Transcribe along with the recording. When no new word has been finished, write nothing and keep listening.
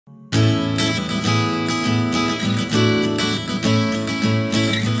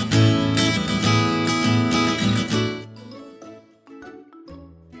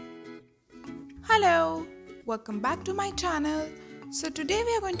welcome back to my channel. So today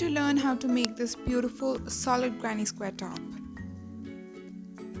we are going to learn how to make this beautiful solid granny square top.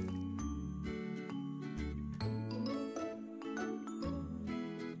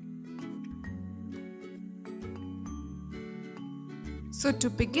 So to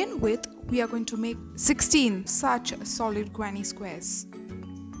begin with, we are going to make 16 such solid granny squares.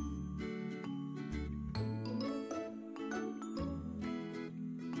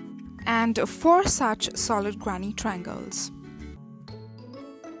 And 4 such solid granny triangles.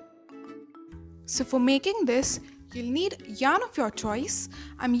 So for making this, you'll need yarn of your choice.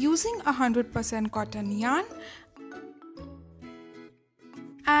 I'm using 100% cotton yarn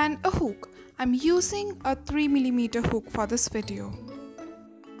and a hook. I'm using a 3mm hook for this video.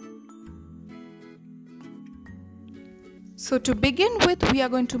 So to begin with, we are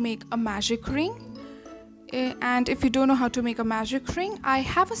going to make a magic ring. And if you don't know how to make a magic ring, I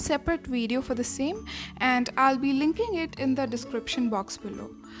have a separate video for the same and I'll be linking it in the description box below.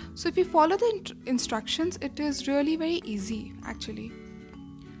 So if you follow the instructions, it is really very easy actually.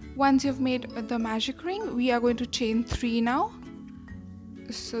 Once you've made the magic ring, we are going to chain 3 now.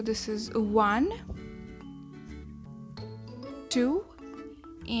 So this is 1, 2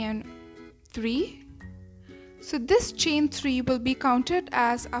 and 3. So this chain 3 will be counted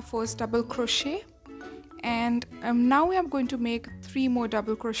as our first double crochet. And now we are going to make 3 more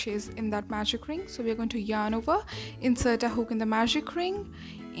double crochets in that magic ring. So we are going to yarn over, insert a hook in the magic ring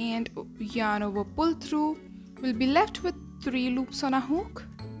and yarn over, pull through. We'll be left with 3 loops on a hook.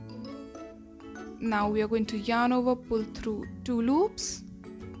 Now we are going to yarn over, pull through 2 loops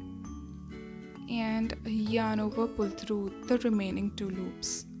and yarn over, pull through the remaining 2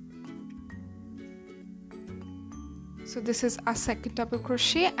 loops. So this is our second double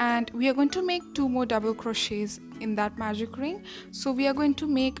crochet and we are going to make 2 more double crochets in that magic ring. So we are going to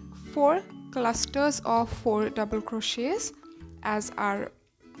make 4 clusters of 4 double crochets as our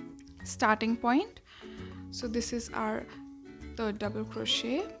starting point. So this is our third double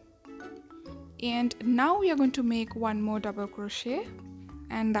crochet and now we are going to make 1 more double crochet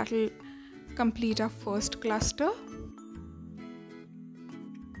and that will complete our first cluster.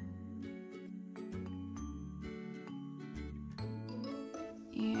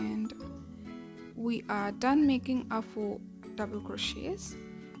 And we are done making our 4 double crochets.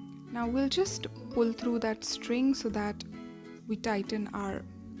 Now we'll just pull through that string so that we tighten our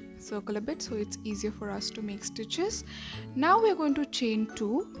circle a bit so it's easier for us to make stitches. Now we're going to chain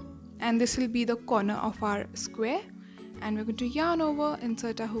 2 and this will be the corner of our square, and we're going to yarn over,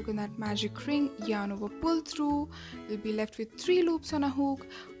 insert a hook in that magic ring, yarn over, pull through. We'll be left with 3 loops on a hook.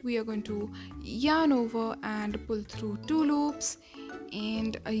 We are going to yarn over and pull through 2 loops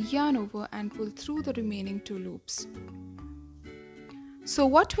and a yarn over and pull through the remaining 2 loops. So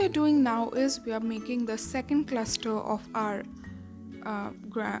what we're doing now is we are making the second cluster of our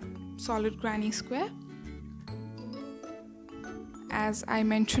solid granny square. As I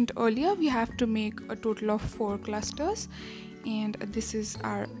mentioned earlier, we have to make a total of 4 clusters and this is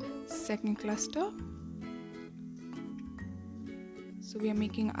our second cluster. So we are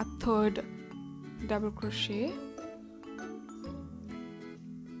making a third double crochet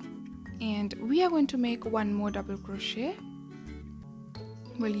and we are going to make 1 more double crochet.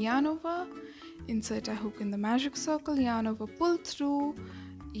 We'll yarn over, insert a hook in the magic circle, yarn over, pull through,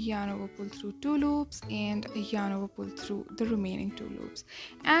 yarn over, pull through 2 loops and yarn over, pull through the remaining 2 loops,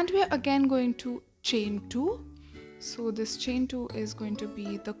 and we are again going to chain 2. So this chain 2 is going to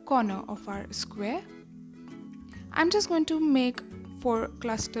be the corner of our square. I'm just going to make 4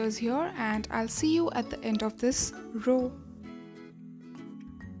 clusters here and I'll see you at the end of this row.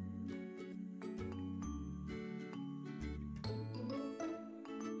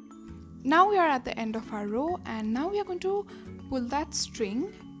 Now we are at the end of our row and now we are going to pull that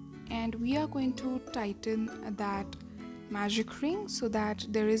string and we are going to tighten that magic ring so that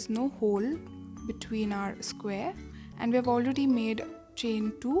there is no hole between our square, and we have already made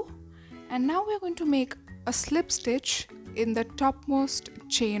chain 2 and now we are going to make a slip stitch in the topmost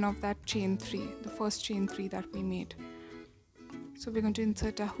chain of that chain 3, the first chain 3 that we made. So we're going to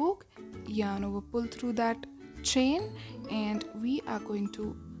insert a hook, yarn over, pull through that chain and we are going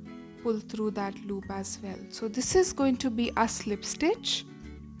to pull through that loop as well. So this is going to be a slip stitch.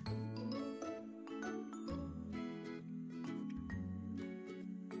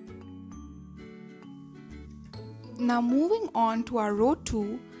 Now moving on to our row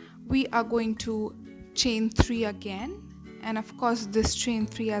 2, we are going to chain 3 again, and of course this chain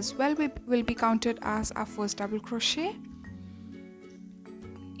 3 as well will be counted as our first double crochet.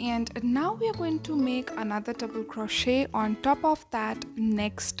 And now we are going to make another double crochet on top of that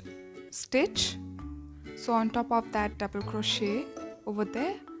next stitch. So on top of that double crochet over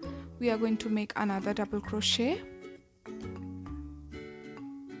there, we are going to make another double crochet.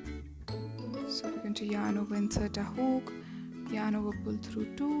 So we're going to yarn over, insert a hook, yarn over, pull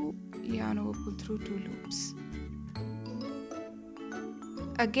through 2, yarn over, pull through 2 loops.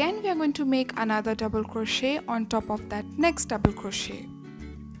 Again we are going to make another double crochet on top of that next double crochet.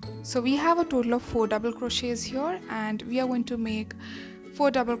 So we have a total of 4 double crochets here, and we are going to make 4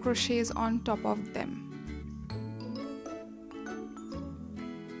 double crochets on top of them.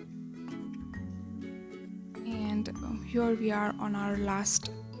 And here we are on our last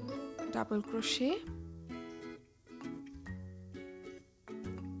double crochet.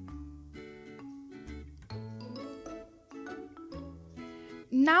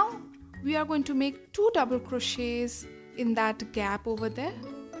 Now we are going to make 2 double crochets in that gap over there,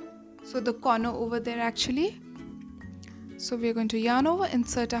 so the corner over there actually. So we are going to yarn over,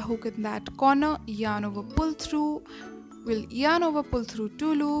 insert a hook in that corner, yarn over, pull through, we'll yarn over, pull through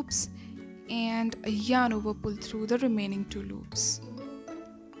 2 loops, and yarn over, pull through the remaining 2 loops,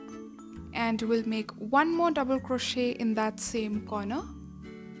 and we'll make 1 more double crochet in that same corner.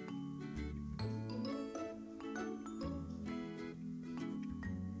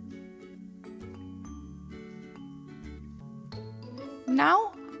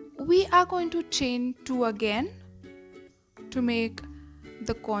 Now we are going to chain 2 again to make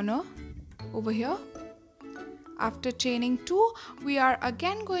the corner over here. After chaining 2, we are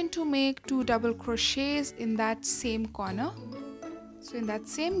again going to make 2 double crochets in that same corner. So in that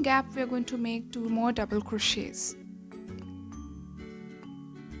same gap we are going to make 2 more double crochets.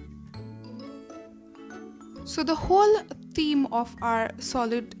 So the whole theme of our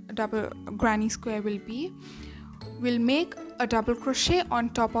solid double granny square will be, we'll make a double crochet on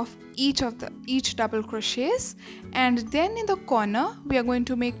top of each double crochets, and then in the corner we are going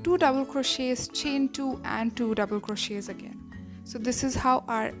to make 2 double crochets, chain 2 and 2 double crochets again. So this is how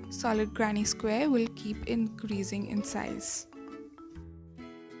our solid granny square will keep increasing in size.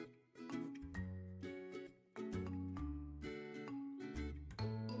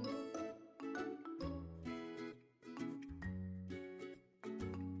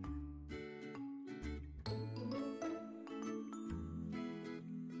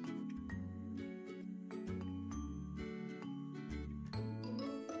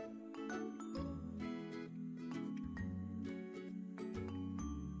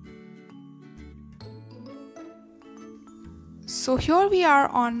 So here we are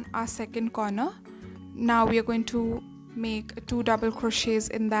on our second corner. Now we are going to make 2 double crochets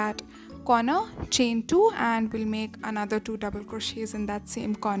in that corner, chain 2, and we'll make another 2 double crochets in that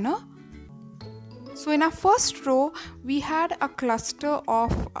same corner. So in our first row we had a cluster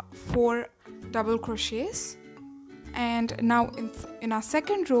of 4 double crochets, and now in our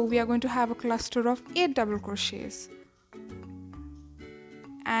second row we are going to have a cluster of 8 double crochets.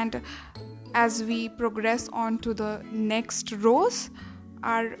 And as we progress on to the next rows,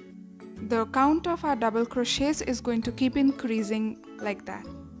 the count of our double crochets is going to keep increasing like that.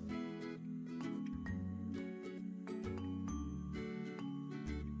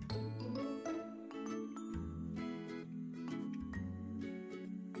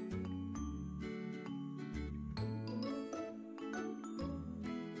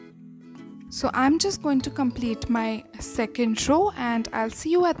 So I'm just going to complete my second row, and I'll see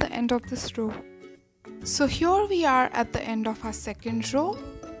you at the end of this row. So here we are at the end of our second row,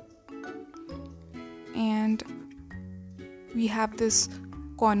 and we have this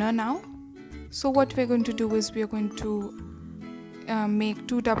corner now. So what we're going to do is we're going to make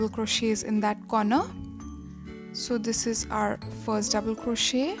 2 double crochets in that corner. So this is our first double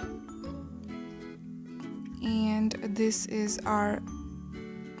crochet, and this is our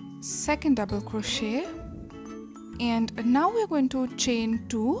second double crochet, and now we're going to chain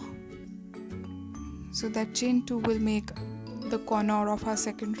 2. So that chain 2 will make the corner of our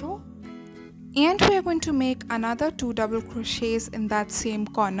second row, and we are going to make another 2 double crochets in that same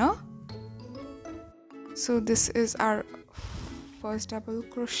corner. So this is our first double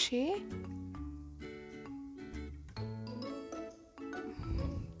crochet,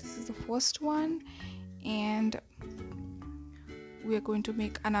 this is the first one, and we are going to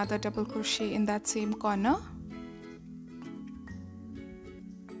make another double crochet in that same corner.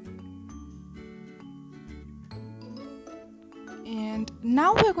 And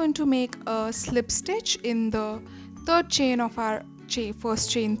now we are going to make a slip stitch in the third chain of our first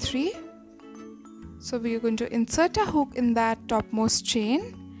chain 3. So we are going to insert a hook in that topmost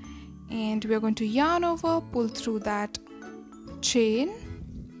chain, and we are going to yarn over, pull through that chain,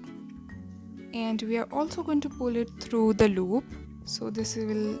 and we are also going to pull it through the loop. So this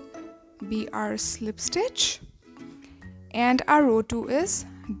will be our slip stitch, and our row 2 is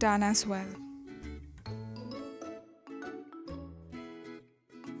done as well.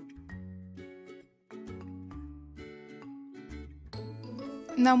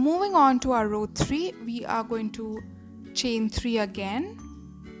 Now moving on to our row 3, we are going to chain 3 again.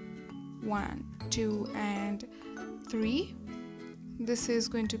 1, 2 and 3. This is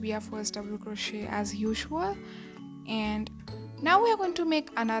going to be our first double crochet as usual, and now we are going to make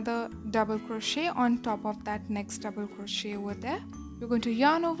another double crochet on top of that next double crochet over there. We're going to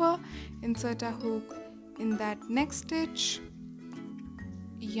yarn over, insert a hook in that next stitch,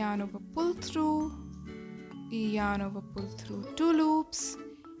 yarn over, pull through, yarn over, pull through 2 loops,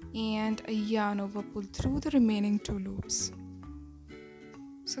 and a yarn over, pull through the remaining 2 loops.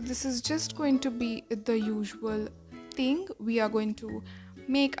 So this is just going to be the usual thing. We are going to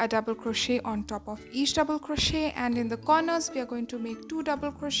make a double crochet on top of each double crochet, and in the corners we are going to make 2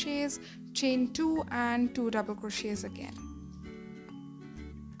 double crochets, chain 2 and 2 double crochets again.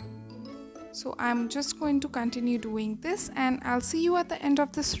 So I'm just going to continue doing this, and I'll see you at the end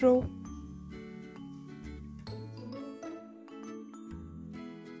of this row.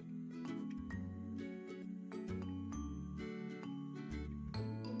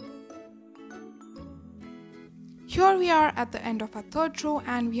 Here we are at the end of our third row,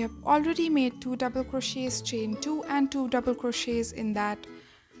 and we have already made 2 double crochets, chain 2 and 2 double crochets in that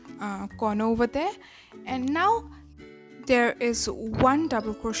corner over there, and now there is 1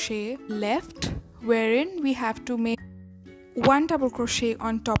 double crochet left, wherein we have to make 1 double crochet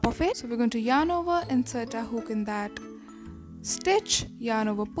on top of it. So we're going to yarn over, insert a hook in that stitch, yarn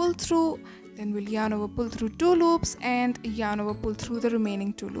over, pull through, then we'll yarn over, pull through 2 loops, and yarn over, pull through the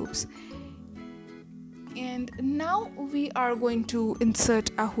remaining 2 loops. And now we are going to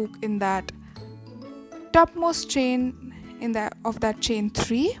insert a hook in that topmost chain of that chain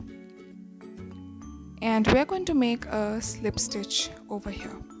 3, and we're going to make a slip stitch over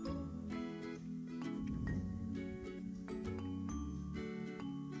here.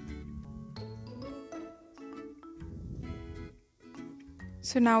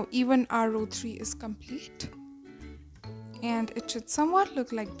 So now even our row 3 is complete, and it should somewhat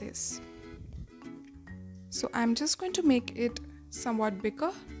look like this. So I'm just going to make it somewhat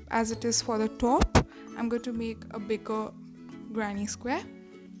bigger, as it is for the top. I'm going to make a bigger granny square.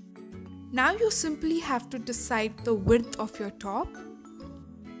 Now you simply have to decide the width of your top,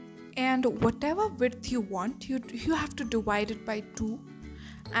 and whatever width you want, you have to divide it by 2,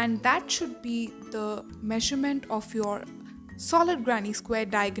 and that should be the measurement of your solid granny square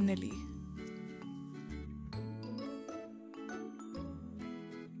diagonally.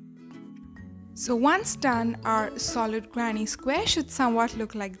 So once done, our solid granny square should somewhat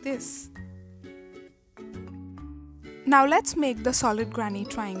look like this. Now let's make the solid granny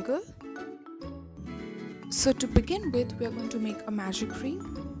triangle. So to begin with, we are going to make a magic ring.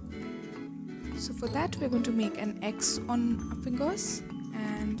 So for that, we are going to make an X on our fingers,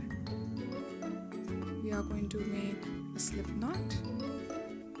 and we are going to make a slip knot.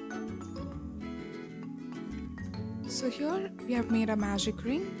 So here we have made a magic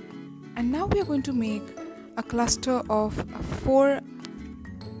ring, and now we are going to make a cluster of 4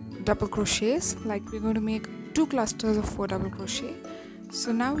 double crochets. Like, we're going to make 2 clusters of 4 double crochet.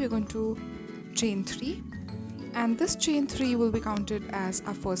 So now we are going to chain 3, and this chain 3 will be counted as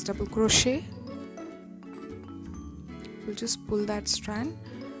our first double crochet. We'll just pull that strand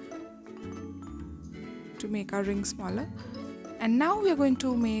to make our ring smaller, and now we are going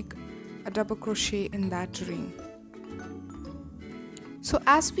to make a double crochet in that ring. So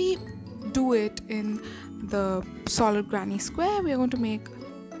as we do it in the solid granny square, we are going to make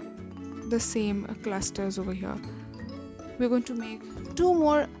the same clusters over here. We're going to make 2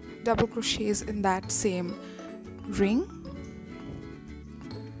 more double crochets in that same ring.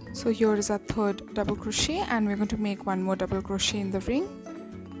 So here is our third double crochet, and we're going to make 1 more double crochet in the ring.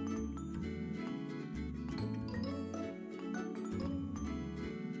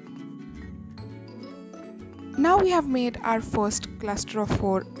 Now we have made our first cluster of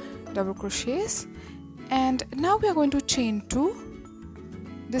 4 double crochets, and now we are going to chain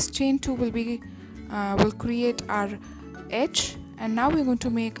 2. This chain 2 will create our edge, and now we're going to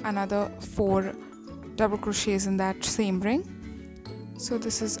make another 4 double crochets in that same ring. So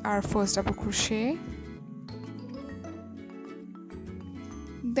this is our first double crochet.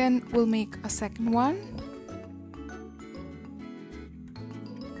 Then we'll make a second one,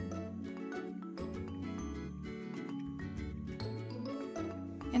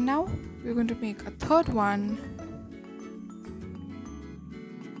 and now we're going to make a third one,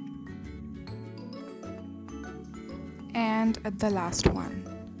 and the last one.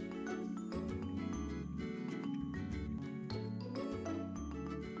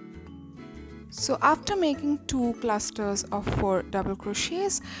 So after making 2 clusters of 4 double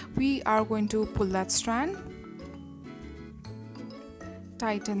crochets, we are going to pull that strand,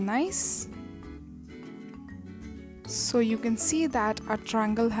 tighten nice. So you can see that a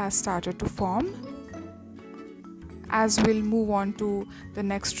triangle has started to form. As we'll move on to the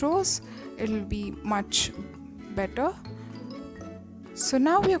next rows, it'll be much better. So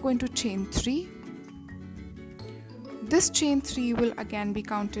now we are going to chain 3. This chain 3 will again be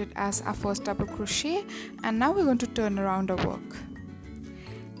counted as our first double crochet, and now we're going to turn around our work.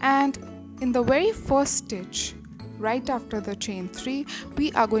 And in the very first stitch, right after the chain 3,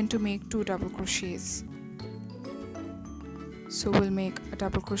 we are going to make 2 double crochets. So we'll make a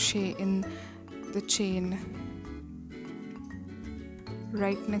double crochet in the chain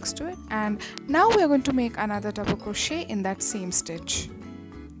right next to it, and now we are going to make another double crochet in that same stitch.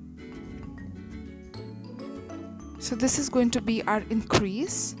 So this is going to be our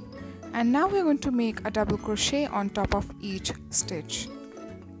increase, and now we're going to make a double crochet on top of each stitch.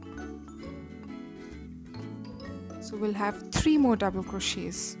 So we'll have 3 more double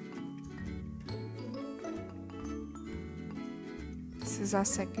crochets. This is our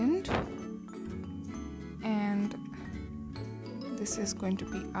second, and this is going to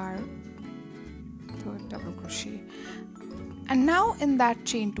be our third double crochet. And now in that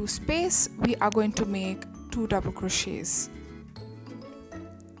chain 2 space, we are going to make 2 double crochets.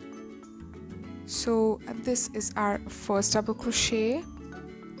 So this is our first double crochet,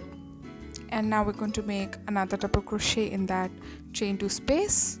 and now we're going to make another double crochet in that chain 2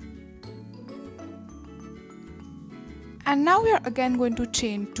 space. And now we are again going to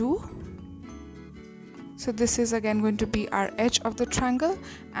chain 2. So this is again going to be our edge of the triangle,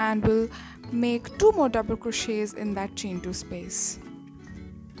 and we'll make 2 more double crochets in that chain 2 space.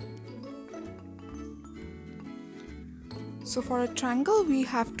 So for a triangle, we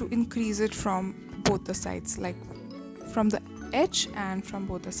have to increase it from both the sides, like from the edge and from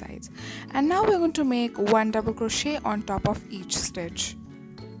both the sides. And now we're going to make 1 double crochet on top of each stitch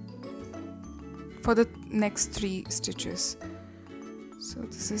for the next 3 stitches. So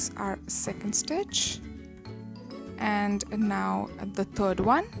this is our second stitch, and now the third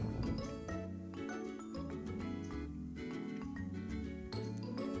one.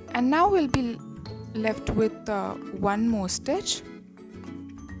 And now we'll be left with 1 more stitch.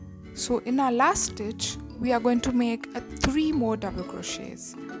 So in our last stitch, we are going to make 3 more double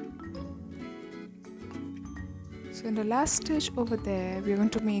crochets. So in the last stitch over there, we are going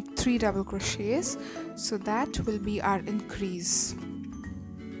to make 3 double crochets. So that will be our increase.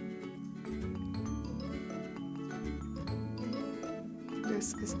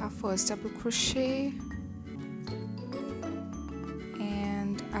 This is our first double crochet,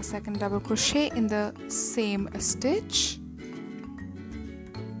 and our second double crochet in the same stitch,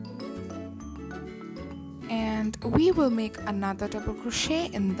 and we will make another double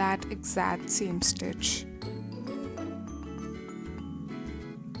crochet in that exact same stitch.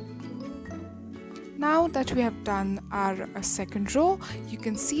 Now that we have done our second row, you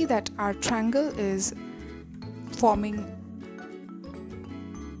can see that our triangle is forming.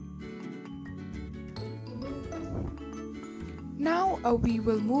 Now we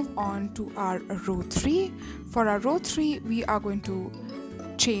will move on to our row 3. For our row 3, we are going to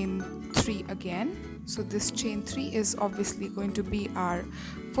chain 3 again. So this chain 3 is obviously going to be our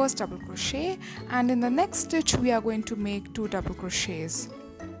first double crochet, and in the next stitch we are going to make 2 double crochets.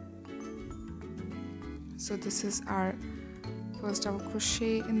 So this is our first double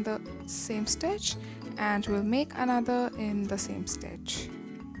crochet in the same stitch, and we'll make another in the same stitch.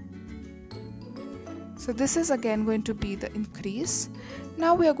 So this is again going to be the increase.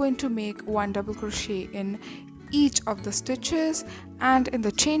 Now we are going to make 1 double crochet in each of the stitches, and in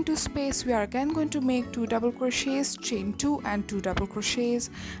the chain 2 space we are again going to make 2 double crochets, chain 2 and 2 double crochets,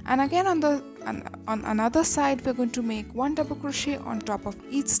 and again on another side we're going to make 1 double crochet on top of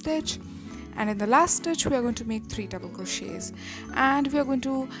each stitch, and in the last stitch we are going to make 3 double crochets, and we are going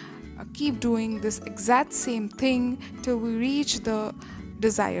to keep doing this exact same thing till we reach the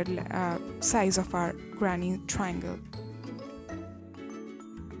desired size of our granny triangle.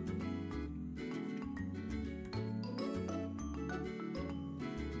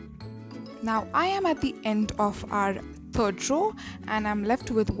 Now I am at the end of our third row, and I'm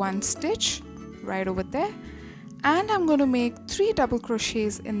left with 1 stitch right over there, and I'm going to make 3 double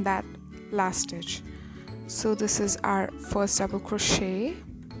crochets in that last stitch. So this is our first double crochet,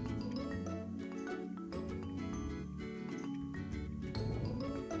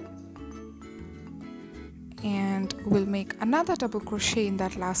 and we'll make another double crochet in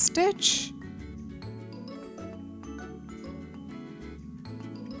that last stitch,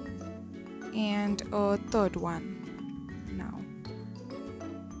 and a third one now.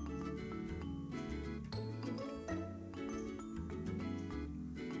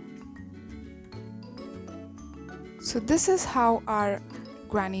 So this is how our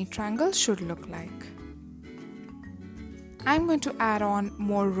granny triangle should look like. I'm going to add on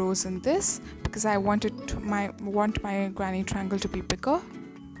more rows in this because I want my granny triangle to be bigger.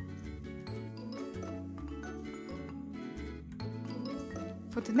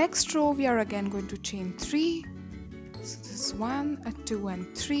 For the next row, we are again going to chain 3. So this is 1, 2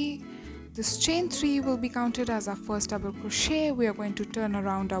 and 3. This chain 3 will be counted as our first double crochet. We are going to turn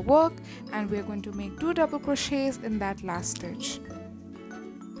around our work and we are going to make 2 double crochets in that last stitch.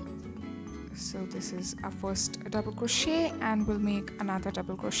 So this is our first double crochet and we'll make another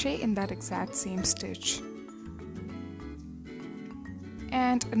double crochet in that exact same stitch.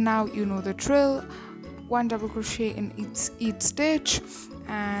 And now you know the drill. 1 double crochet in each stitch,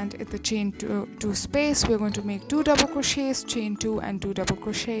 and in the chain 2 space we're going to make 2 double crochets, chain 2 and 2 double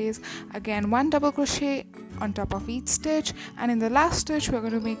crochets, again 1 double crochet on top of each stitch, and in the last stitch we're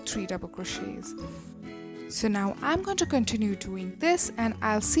going to make 3 double crochets. So now I'm going to continue doing this and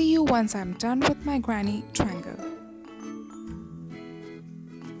I'll see you once I'm done with my granny triangle.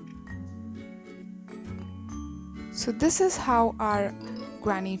 So this is how our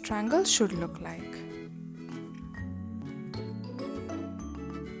granny triangle should look like.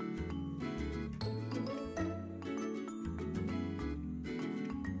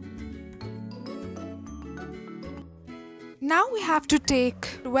 Now we have to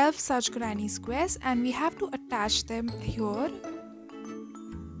take 12 such granny squares and we have to attach them here.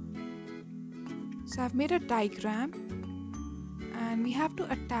 So I've made a diagram and we have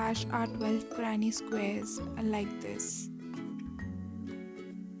to attach our 12 granny squares like this.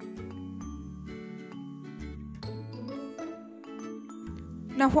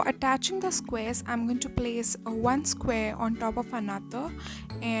 Now for attaching the squares, I'm going to place one square on top of another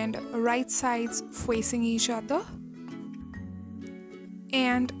and right sides facing each other.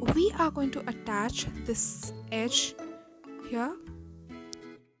 And we are going to attach this edge here.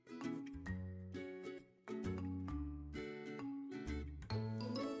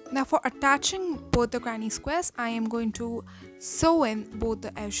 Now for attaching both the granny squares, I am going to sew in both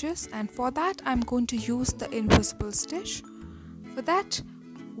the edges, and for that I'm going to use the invisible stitch. For that,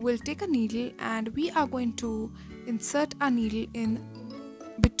 we'll take a needle and we are going to insert our needle in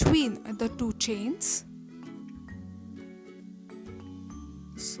between the 2 chains.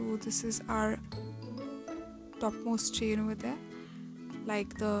 So this is our topmost chain over there,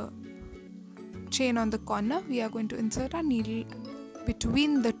 like the chain on the corner. We are going to insert our needle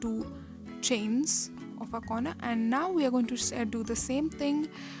between the 2 chains of our corner, and now we are going to do the same thing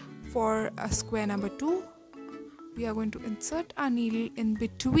for square number 2. We are going to insert our needle in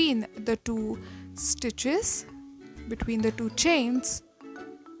between the 2 stitches, between the 2 chains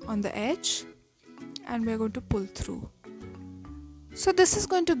on the edge, and we are going to pull through. So this is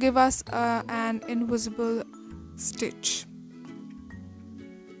going to give us an invisible stitch,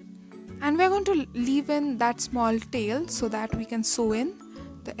 and we're going to leave in that small tail so that we can sew in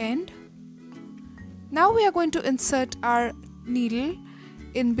the end. Now we are going to insert our needle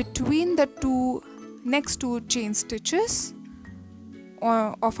in between the next 2 chain stitches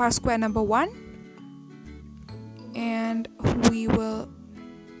of our square number 1, and we will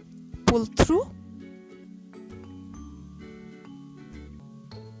pull through.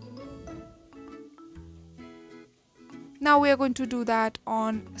 Now we are going to do that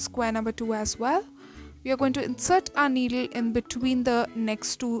on square number 2 as well. We are going to insert our needle in between the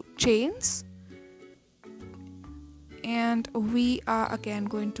next 2 chains, and we are again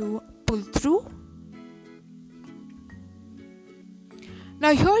going to pull through.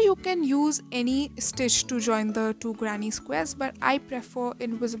 Now here you can use any stitch to join the 2 granny squares, but I prefer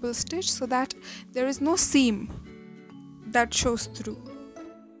invisible stitch so that there is no seam that shows through.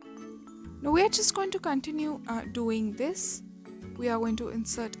 Now we are just going to continue doing this. We are going to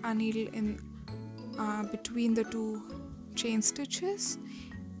insert our needle in between the 2 chain stitches,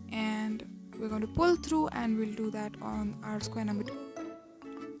 and we're going to pull through, and we'll do that on our square number 2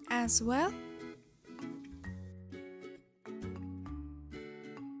 as well.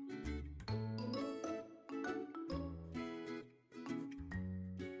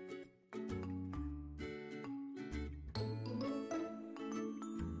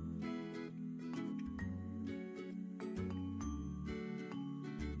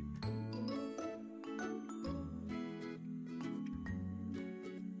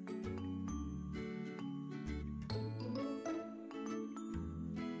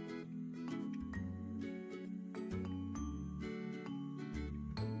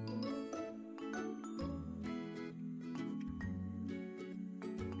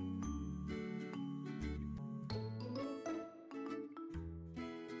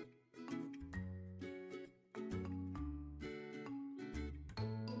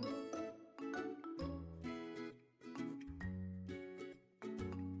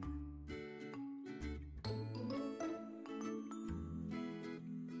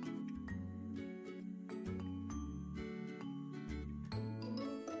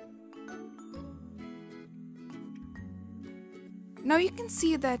 Now you can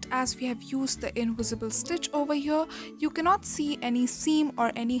see that as we have used the invisible stitch over here, you cannot see any seam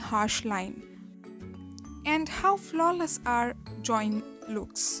or any harsh line. And how flawless our join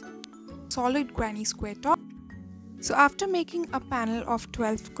looks. Solid granny square top. So after making a panel of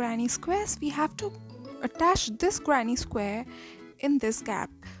 12 granny squares, we have to attach this granny square in this gap.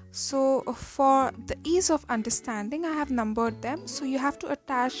 So for the ease of understanding, I have numbered them. So you have to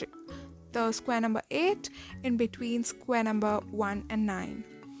attach the square number 8 in between square number 1 and 9.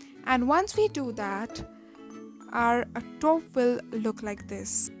 And once we do that, our top will look like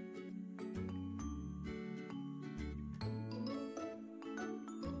this.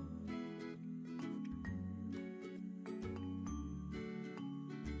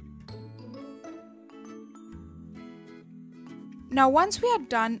 Now once we are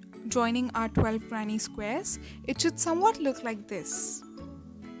done joining our 12 granny squares, it should somewhat look like this.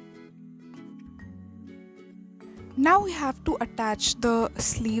 Now we have to attach the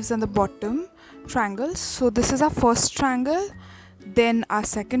sleeves and the bottom triangles. So this is our first triangle, then our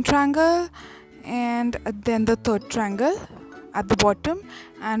second triangle, and then the third triangle at the bottom,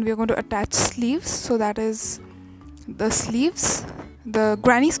 and we are going to attach sleeves. So that is the sleeves, the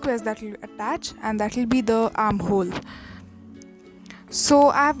granny squares that will attach, and that will be the armhole. So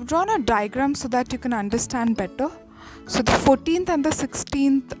I have drawn a diagram so that you can understand better. So the 14th and the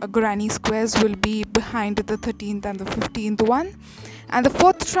 16th granny squares will be behind the 13th and the 15th one, and the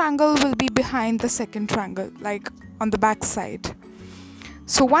fourth triangle will be behind the second triangle, like on the back side.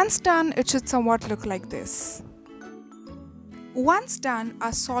 So once done, it should somewhat look like this. Once done,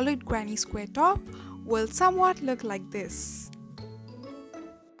 a solid granny square top will somewhat look like this.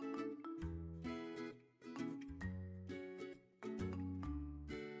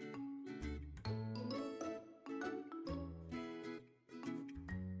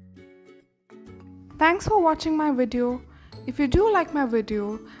 Thanks for watching my video. If you do like my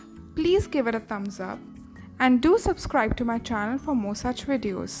video, please give it a thumbs up and do subscribe to my channel for more such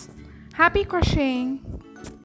videos. Happy crocheting!